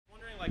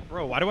Like,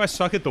 bro, why do I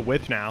suck at the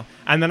whip now?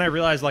 And then I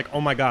realized, like,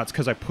 oh my god, it's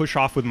because I push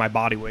off with my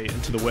body weight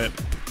into the whip.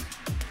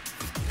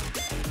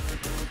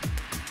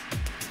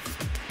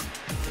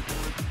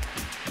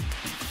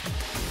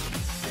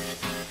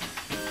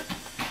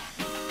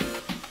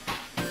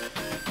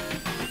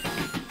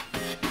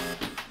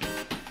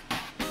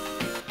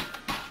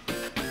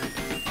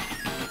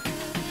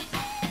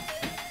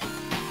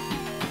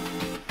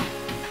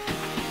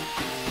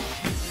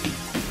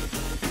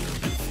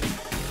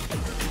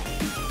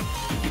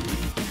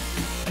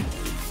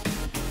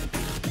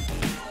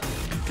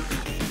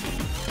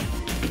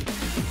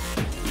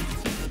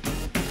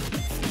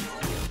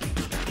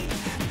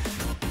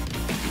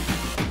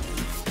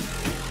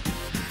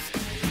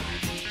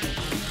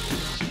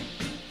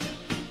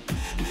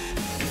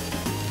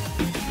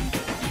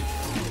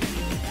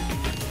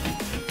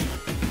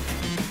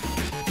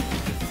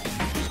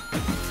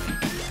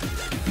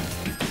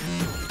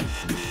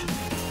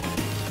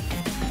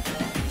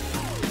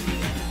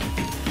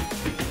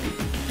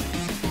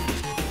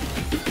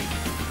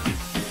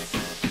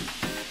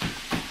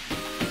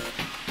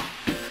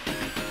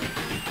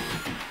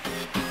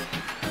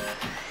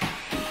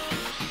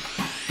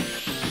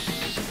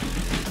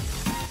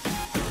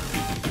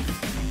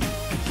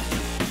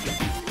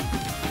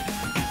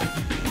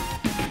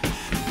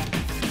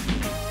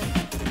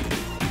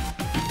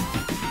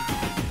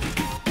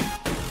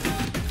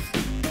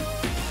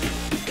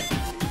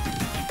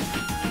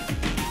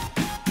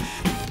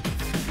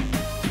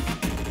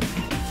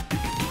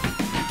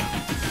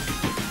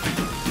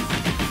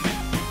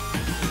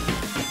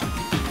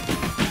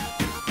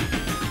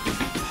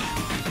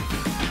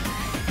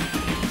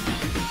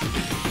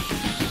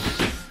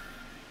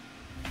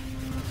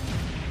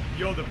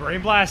 Yo, the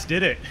brain blast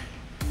did it.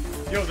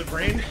 Yo, the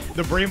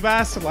brain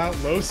blast allowed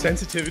low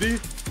sensitivity.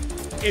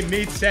 It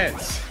made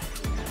sense.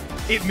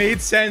 It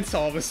made sense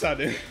all of a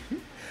sudden.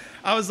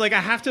 I was like, I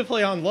have to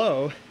play on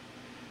low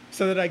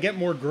so that I get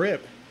more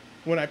grip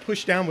when I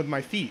push down with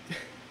my feet.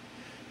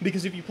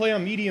 Because if you play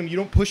on medium, you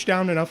don't push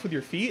down enough with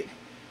your feet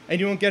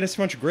and you don't get as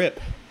much grip.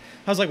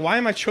 I was like, why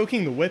am I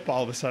choking the whip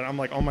all of a sudden? I'm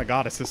like, oh my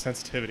god, it's the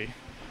sensitivity.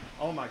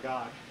 Oh my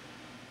god.